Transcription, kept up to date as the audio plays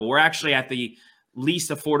We're actually at the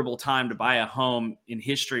least affordable time to buy a home in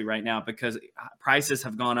history right now because prices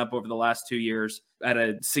have gone up over the last 2 years at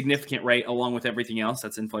a significant rate, along with everything else.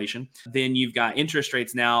 That's inflation. Then you've got interest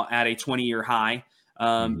rates now at a 20-year high.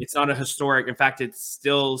 It's not a historic. In fact, it's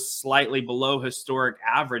still slightly below historic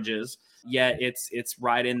averages, yet it's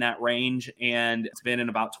right in that range, and it's been in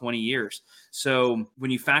about 20 years. So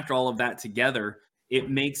when you factor all of that together, it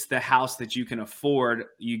makes the house that you can afford,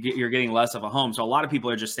 you're getting less of a home. So a lot of people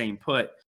are just staying put.